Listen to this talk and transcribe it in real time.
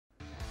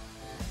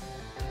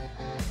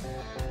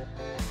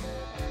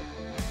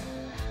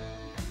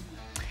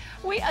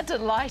We are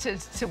delighted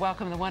to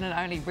welcome the one and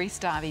only Rhys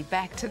Darby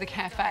back to the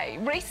cafe.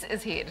 Rhys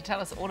is here to tell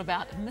us all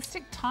about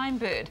Mystic Time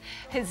Bird,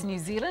 his New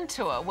Zealand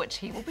tour, which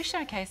he will be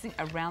showcasing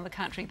around the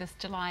country this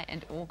July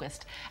and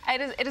August.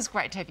 It is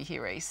great to have you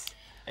here, Rhys.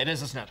 It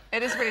is, isn't it?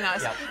 It is really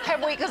nice. Yep.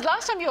 Have we? Because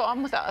last time you were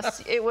on with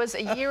us, it was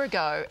a year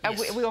ago.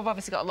 Yes. We've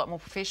obviously got a lot more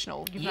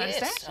professional. You've noticed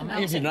that?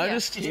 Have you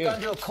noticed? Did you go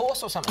and do a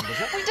course or something, did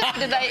you? We did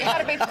today, how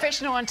to be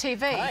professional on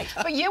TV. Right.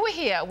 But you were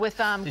here with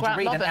Grant Did you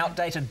read Lobbin. an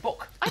outdated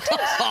book? I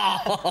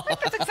did.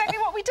 That's exactly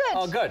what we did.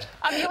 Oh, good.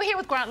 You were here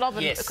with Grant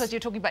Lobbin Yes. because you're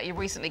talking about your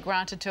recently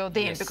granted tour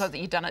then because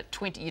you'd done it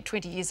 20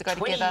 years ago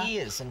 20 together. 20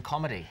 years in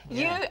comedy.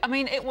 I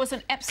mean, it was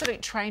an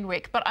absolute train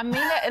wreck, but I mean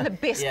that in the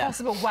best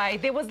possible way.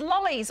 There was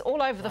lollies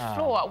all over the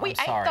floor. We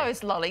ate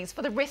those lollies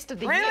for the rest of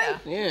the year.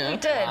 Yeah. We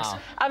did. Wow.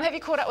 Have you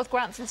caught up with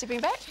Grant since you've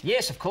been back?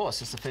 Yes, of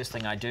course. It's the first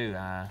thing I do.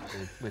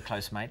 We're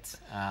close mates.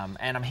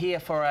 And I'm here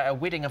for a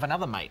wedding of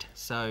another mate.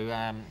 So,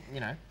 you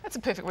know. That's a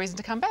perfect reason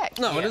to come back.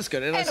 No, it is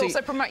good. And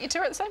also promote your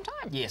tour at the same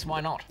time. Yes, why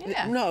not?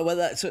 Yeah. No, well,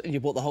 that's you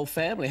brought the whole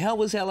family. How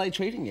was LA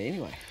treating you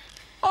anyway?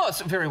 Oh,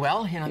 it's very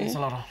well. You know, there's a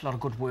lot of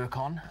good work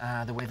on.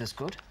 The weather's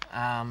good.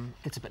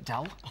 Gets a bit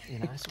dull, you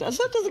know. Does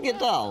it get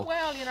dull?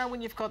 Well, you know,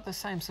 when you've got the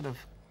same sort of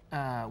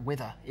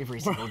weather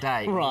every single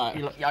day. Right.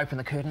 You open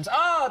the curtains,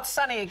 oh, it's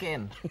sunny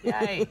again.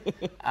 Yay.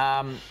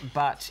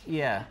 But,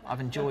 yeah,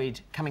 I've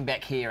enjoyed coming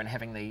back here and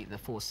having the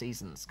four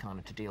seasons kind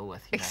of to deal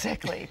with. You know.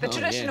 Exactly. The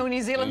traditional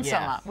New Zealand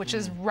summer, which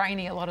is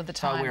rainy a lot of the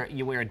time. So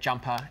you wear a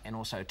jumper and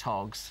also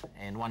togs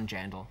and one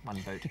jandal,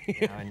 one boot.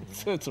 You know, and,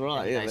 That's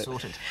right, yeah.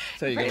 Sorted.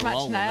 So you pretty get much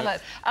along nail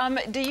with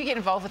it. Do you get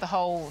involved with the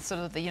whole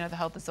sort of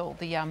there's all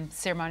the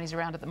ceremonies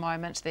around at the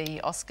moment, the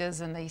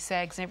Oscars and the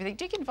SAGs and everything?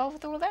 Do you get involved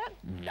with all of that?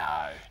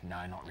 No,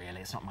 not really.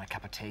 It's not my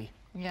cup of tea.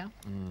 Yeah.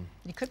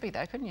 You could be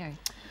though, couldn't you?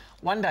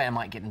 One day I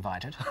might get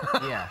invited.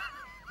 Yeah.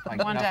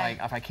 One day.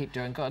 If I keep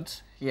doing good.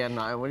 Yeah,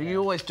 no, well, you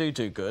always do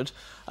good.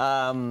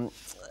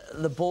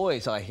 The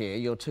boys, I hear,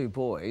 your two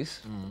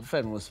boys,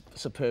 Finn was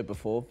superb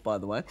before, by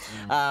the way,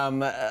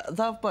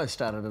 they've both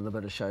started in a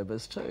bit of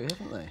showbiz too,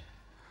 haven't they?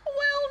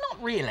 Well,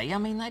 not really. I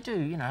mean, they do,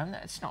 you know,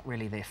 it's not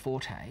really their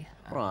forte.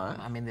 Right.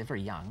 I mean, they're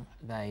very young.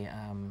 They,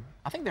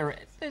 I think they're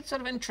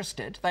sort of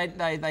interested.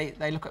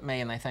 They look at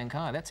me and they think,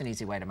 oh, that's an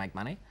easy way to make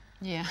money.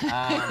 Yeah.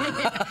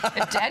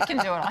 If Dad can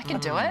do it, I can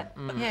do it.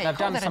 Yeah, they've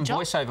done some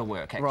voiceover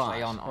work,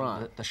 actually,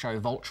 on the show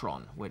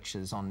Voltron, which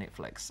is on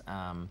Netflix.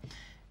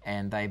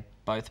 And they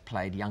both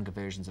played younger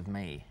versions of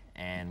me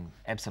and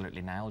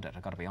absolutely nailed it,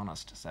 I've got to be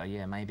honest. So,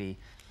 yeah, maybe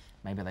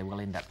they will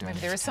end up doing it.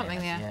 Maybe there is something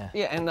there.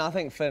 Yeah, and I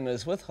think Finn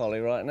is with Holly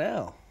right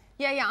now.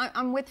 Yeah,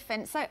 I'm with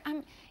Finn. So,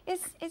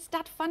 is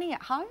Dad funny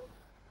at home?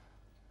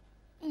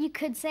 You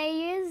could say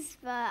he is,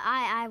 but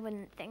I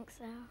wouldn't think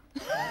so.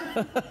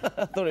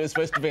 I thought he was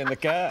supposed to be in the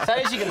car. So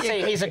as you can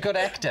see, he's a good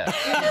actor.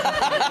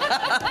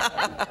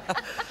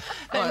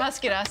 They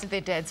must get asked if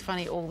their dad's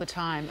funny all the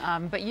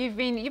time. But you've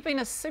been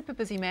a super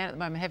busy man at the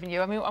moment, haven't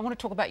you? I mean, I want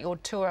to talk about your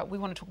tour. We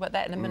want to talk about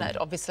that in a minute,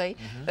 obviously.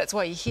 That's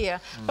why you're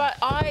here. But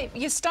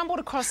you stumbled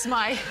across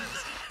my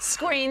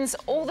screens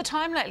all the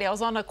time lately. I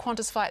was on a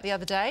Qantas flight the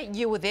other day.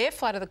 You were there,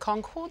 Flight of the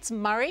Conchords,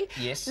 Murray.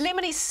 Yes.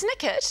 Lemony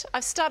Snicket.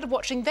 I've started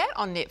watching that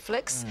on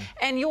Netflix.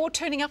 And you're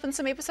turning up in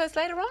some episodes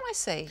later on, I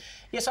see.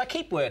 Yes, I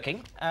keep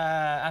working.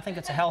 I think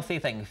it's a healthy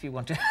thing if you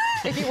want to,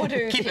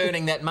 keep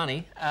earning that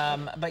money.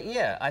 But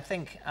yeah, I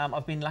think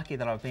I've been lucky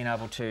that I've been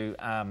able to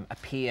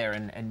appear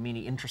in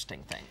many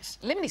interesting things.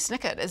 Lemony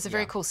Snicket is a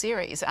very cool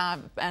series.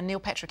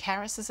 Neil Patrick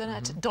Harris is in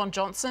it. Don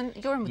Johnson.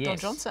 You're in with Don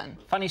Johnson.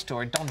 Funny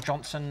story. Don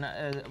Johnson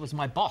was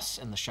my boss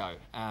in the show,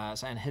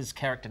 and his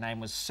character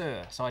name was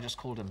Sir, so I just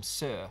called him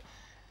Sir.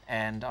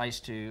 And I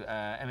used to,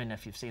 I mean,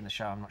 if you've seen the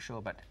show, I'm not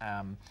sure, but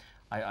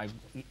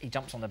he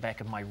jumps on the back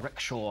of my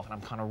rickshaw and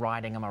I'm kind of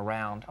riding him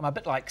around. I'm a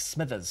bit like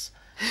Smithers,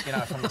 you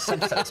know, from The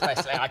Simpsons,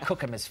 basically. I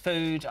cook him his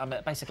food. I'm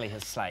basically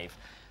his slave.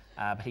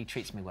 But he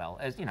treats me well.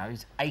 As, you know,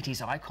 he's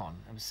 80s icon.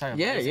 It was so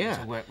amazing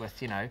to work with,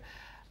 you know,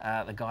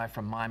 the guy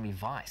from Miami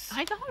Vice.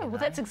 I know. Well,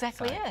 that's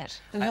exactly it.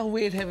 And how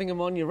weird having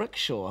him on your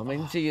rickshaw. I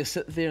mean, do you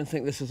sit there and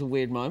think this is a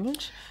weird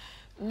moment?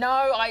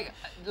 No,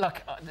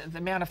 look, the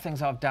amount of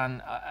things I've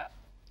done,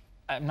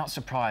 I'm not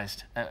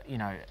surprised. You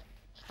know,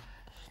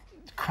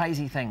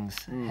 crazy things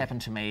happen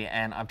to me,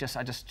 and I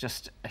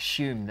just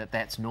assume that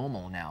that's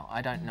normal now.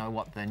 I don't know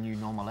what the new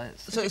normal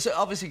is. So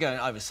obviously going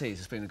overseas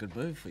has been a good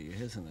move for you,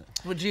 hasn't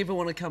it? Would you ever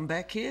want to come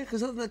back here?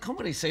 Because the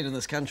comedy scene in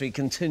this country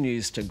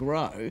continues to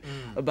grow,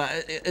 but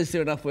is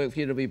there enough work for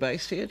you to be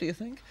based here, do you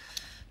think?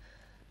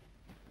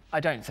 I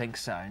don't think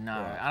so, no.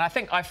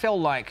 And I feel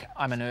like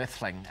I'm an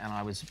earthling and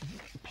I was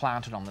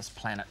planted on this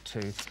planet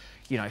to,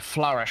 you know,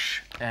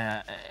 flourish.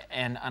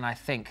 And I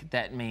think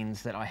that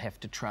means that I have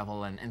to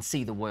travel and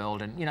see the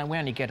world. And, you know, we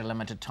only get a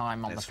limited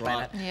time on the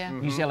planet. Right. Yeah.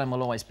 New Zealand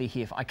will always be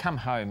here. I come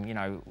home, you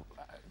know,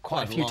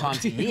 quite a few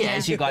times a year,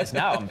 as you guys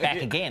know. I'm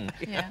back again.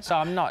 So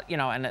I'm not, you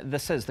know, and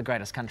this is the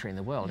greatest country in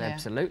the world,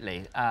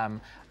 absolutely.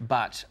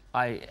 But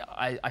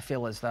I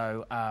feel as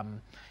though...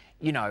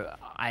 you know,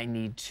 I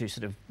need to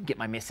sort of get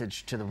my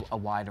message to a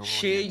wider audience.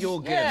 Share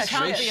your gifts.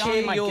 can't be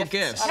Share on your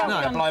gifts. I don't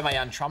want to No. blow my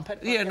own trumpet.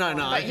 Yeah, no,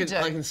 But you do.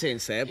 I can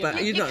sense that.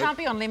 But You know, can't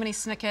be on Lemony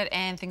Snicket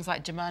and things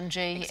like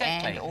Jumanji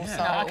Exactly, and also yeah.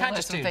 No, I all can't those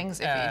just sort of do, things.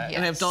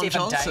 and have Don 7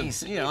 Johnson,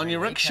 days you know, on your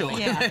every week, rickshaw. I mean.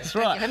 Yeah, That's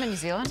don't right. get him in New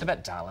Zealand. It's a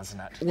bit dull, isn't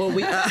it? Well,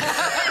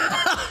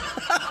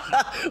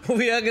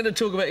 we are going to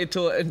talk about your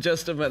tour in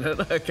just a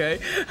minute, okay?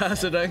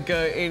 So don't go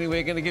anywhere.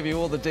 We're going to give you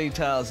all the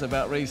details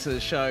about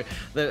Rhys's show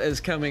that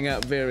is coming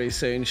up very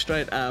soon,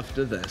 straight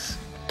after this.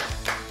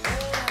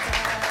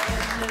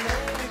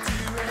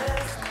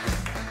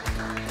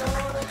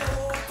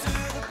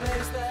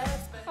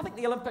 I think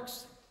the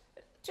Olympics,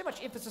 too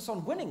much emphasis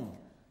on winning,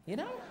 you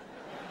know?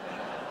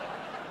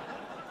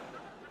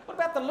 What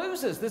about the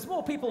losers? There's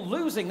more people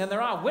losing than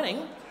there are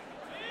winning.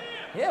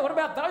 Yeah, what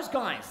about those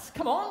guys?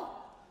 Come on.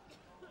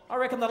 I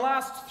reckon the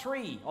last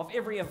 3 of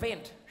every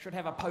event should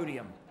have a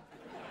podium.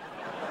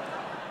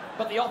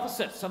 But the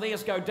opposite, so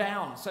theirs go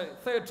down. So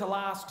third to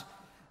last,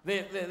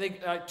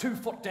 they're 2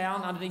 foot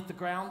down underneath the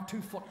ground,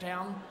 2 foot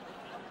down.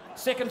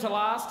 Second to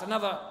last,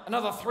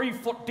 another 3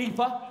 foot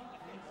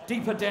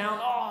deeper down.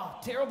 Oh,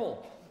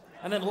 terrible.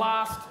 And then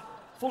last,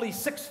 fully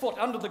 6 foot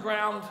under the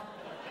ground,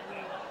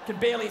 can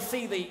barely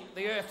see the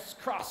Earth's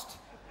crust.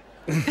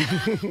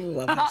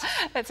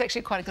 That's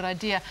actually quite a good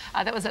idea.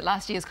 That was at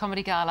last year's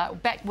Comedy Gala.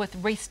 Back with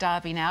Rhys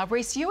Darby now.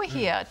 Rhys, you were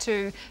here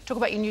to talk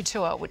about your new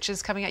tour, which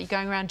is coming out. You're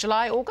going around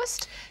July,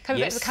 August,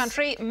 coming back to the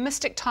country.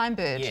 Mystic Time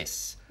Bird.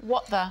 Yes.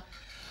 What the?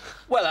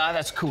 Well,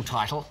 that's a cool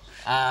title.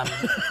 I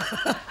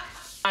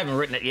haven't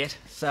written it yet,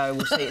 so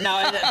we'll see.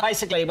 No,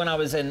 basically, when I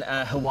was in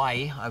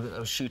Hawaii, I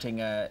was shooting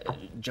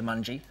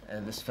Jumanji,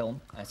 this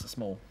film. It's a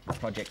small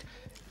project.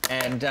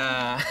 And...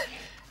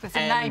 That's a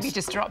name you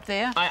just dropped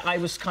there. I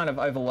was kind of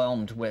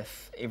overwhelmed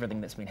with everything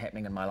that's been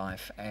happening in my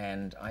life,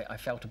 and I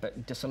felt a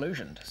bit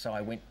disillusioned. So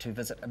I went to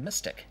visit a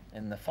mystic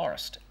in the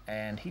forest,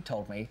 and he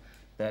told me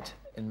that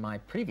in my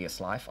previous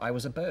life I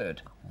was a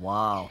bird.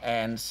 Wow.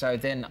 And so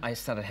then I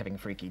started having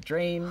freaky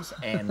dreams,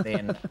 and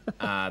then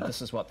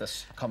this is what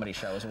this comedy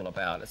show is all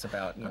about. It's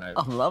about, you know...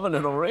 I'm loving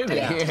it already.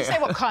 Yeah. Did you say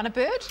what kind of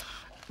bird?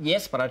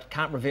 Yes, but I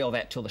can't reveal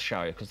that till the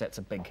show, because that's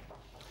a big...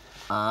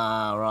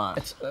 Ah,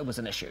 right. It was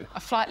an issue. A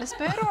flightless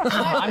bird or a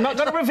flight I'm bird? not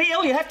going to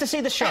reveal. You have to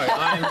see the show.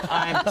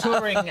 I'm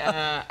touring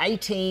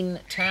 18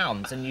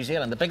 towns in New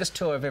Zealand, the biggest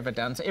tour I've ever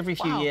done. So every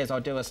few years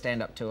I'll do a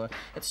stand-up tour.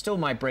 It's still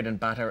my bread and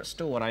butter. It's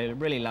still what I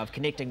really love,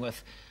 connecting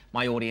with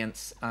my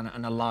audience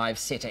in a live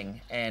setting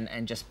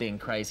and just being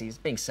crazy,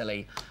 being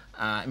silly,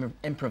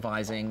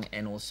 improvising,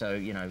 and also,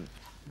 you know,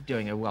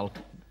 doing a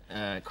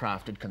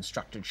crafted,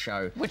 constructed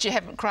show. Which you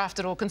haven't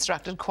crafted or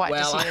constructed quite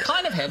Well, just I yet.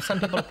 kind of have. Some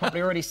people have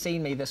probably already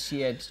seen me this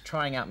year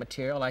trying out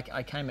material. Like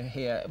I came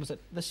here, was it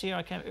this year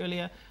I came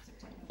earlier?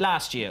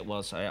 Last year it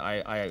was.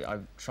 I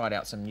tried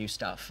out some new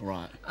stuff.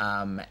 Right.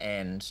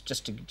 And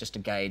just to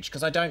gauge,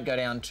 because I don't go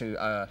down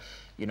to,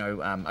 you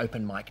know,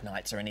 open mic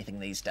nights or anything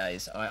these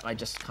days. I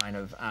just kind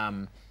of,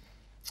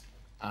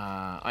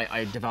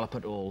 I develop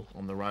it all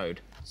on the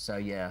road. So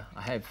yeah,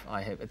 I have.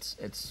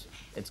 It's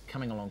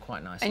coming along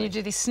quite nicely. And you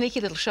do these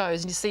sneaky little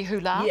shows and you see who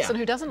laughs and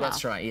who doesn't laugh.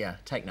 That's right, yeah.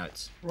 Take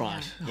notes.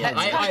 Right. Yeah.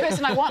 That's the kind of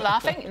person I want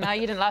laughing. No,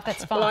 you didn't laugh,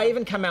 that's fine. Well, I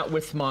even come out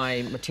with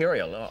my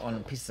material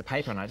on pieces of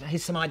paper, and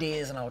here's some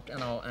ideas, and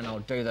I'll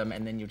do them,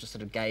 and then you just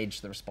sort of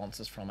gauge the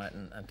responses from it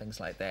and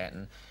things like that.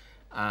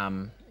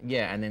 And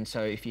yeah, and then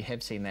so if you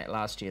have seen that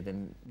last year,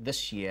 then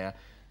this year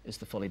is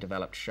the fully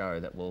developed show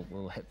that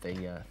will hit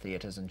the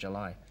theatres in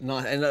July.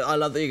 Nice, and I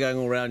love that you're going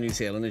all around New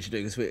Zealand as you do,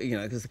 because you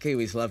know, because the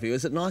Kiwis love you.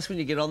 Is it nice when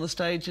you get on the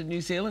stage in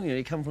New Zealand? You know,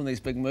 you come from these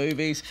big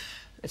movies.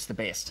 It's the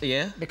best.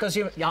 Yeah. Because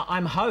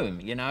I'm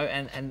home, you know,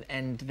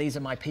 and these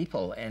are my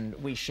people, and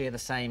we share the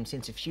same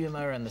sense of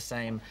humour and the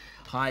same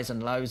highs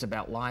and lows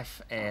about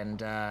life, and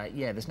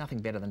yeah, there's nothing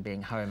better than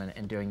being home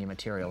and doing your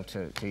material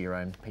to your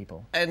own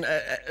people. And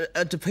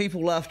do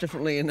people laugh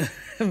differently in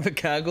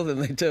Chicago than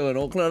they do in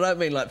Auckland? I don't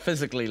mean like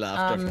physically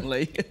laugh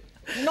differently.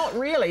 Not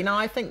really. No,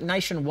 I think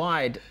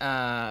nationwide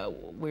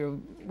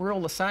we're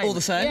all the same. All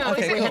the same? Yeah, I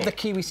Okay, think we cool. have the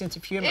Kiwi sense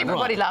of humour.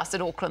 Everybody laughs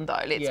at Auckland,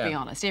 though, let's Yeah. be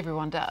honest.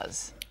 Everyone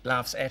does.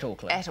 Laughs at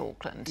Auckland. At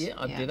Auckland.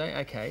 Yeah, do they?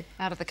 Okay.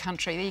 Out of the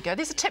country. There you go.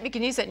 There's a tip. You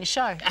can use that in your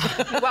show.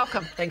 You're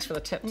welcome. Thanks for the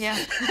tips. Yeah.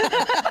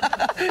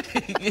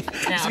 He's going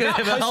to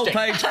have a whole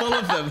page full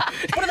of them.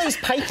 What are these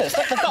papers?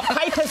 Look, they've got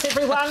papers,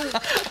 everyone.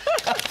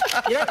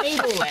 You don't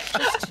need all that.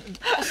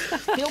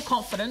 Just feel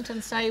confident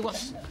and say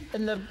what's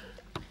in the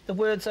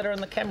words that are in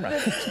the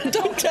camera.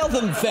 Don't tell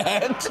them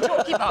that.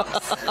 Talkie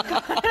box.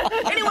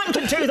 Anyone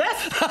can do that.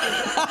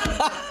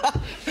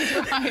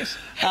 Right.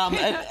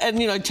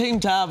 And you know, Team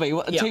Darby.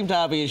 Yeah. Team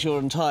Darby is your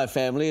entire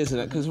family, isn't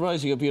it? Because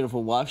Rosie, your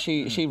beautiful wife,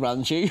 she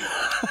runs you.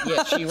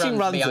 Yeah, she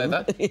runs me them.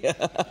 over.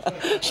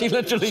 Yeah. She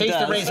literally She's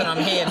does. the reason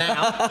I'm here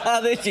now.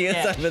 There she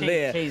is over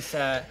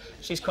there.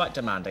 She's quite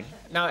demanding.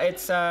 No,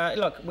 it's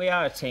look, we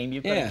are a team.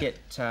 You've got to get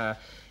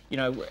you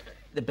know,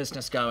 the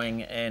business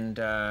going, and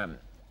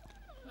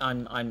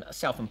I'm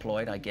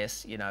self-employed, I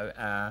guess. You know,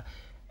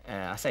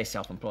 I say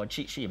self-employed.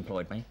 She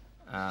employed me.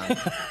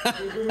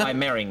 by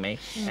marrying me,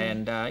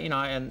 and you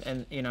know,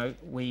 and you know,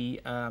 we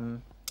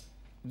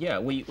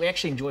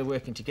actually enjoy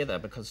working together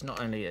because not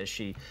only is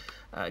she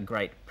a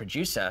great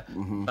producer,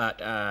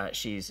 but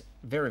she's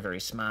very, very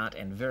smart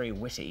and very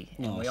witty,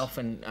 and we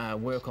often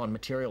work on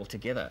material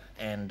together,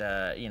 and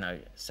you know,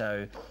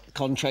 so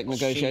contract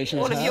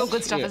negotiations. All of your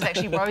good stuff is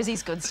actually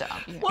Rosie's good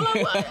stuff. Yeah.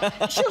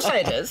 Well, she'll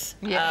say it is.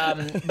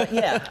 Yeah. But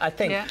yeah, I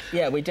think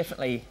we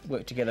definitely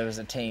work together as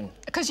a team.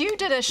 Because you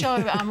did a show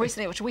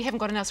recently, which we haven't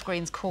got in our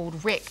screens,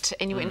 called Wrecked,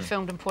 and you went and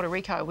filmed in Puerto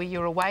Rico, where you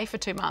were away for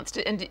 2 months.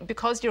 And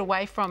because you're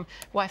away from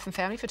wife and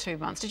family for 2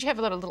 months, did you have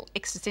a little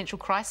existential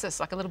crisis,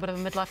 like a little bit of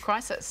a midlife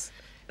crisis?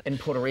 In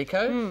Puerto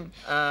Rico?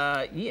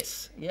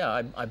 Yes.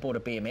 Yeah, I bought a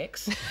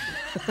BMX.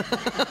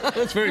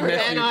 That's very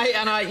messy. And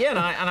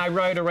I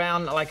rode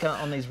around like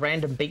on these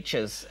random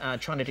beaches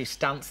trying to do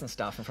stunts and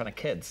stuff in front of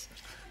kids.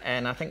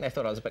 And I think they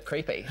thought I was a bit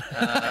creepy.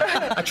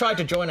 I tried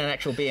to join an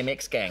actual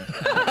BMX gang.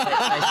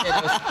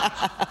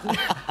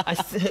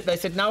 They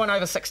said no one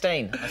over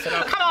 16. I said,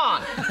 oh, come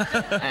on!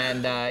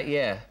 And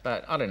yeah,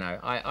 but I don't know.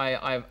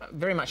 I'm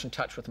very much in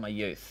touch with my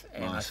youth,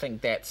 and I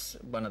think that's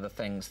one of the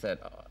things that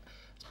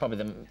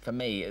probably for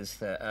me is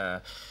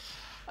the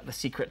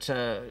secret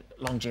to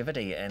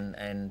longevity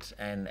and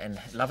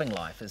loving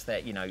life is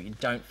that, you know, you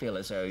don't feel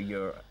as though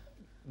you're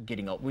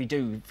getting old. We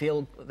do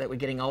feel that we're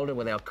getting older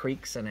with our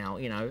creaks and our,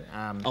 you know,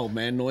 old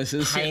man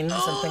noises, pains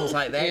and things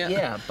like that.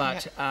 Yeah,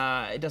 but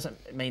it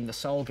doesn't mean the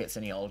soul gets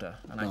any older.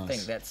 And I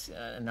think that's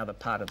another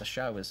part of the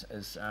show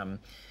is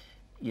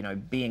you know,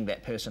 being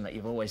that person that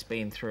you've always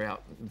been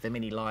throughout the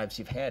many lives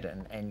you've had,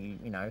 and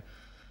you know.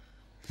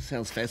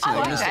 Sounds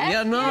fascinating. I like that.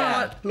 Yeah,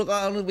 no,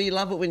 look, we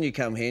love it when you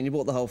come here, and you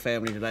brought the whole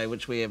family today,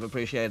 which we have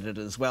appreciated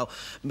as well.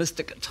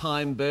 Mystic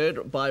Time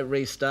Bird by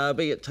Rhys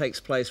Darby. It takes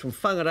place from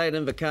Whangarei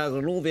and Invercargill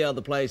and all the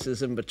other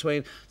places in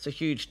between. It's a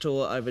huge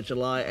tour over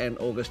July and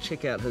August.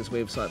 Check out his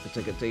website for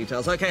ticket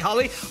details. OK,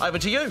 Holly, over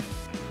to you.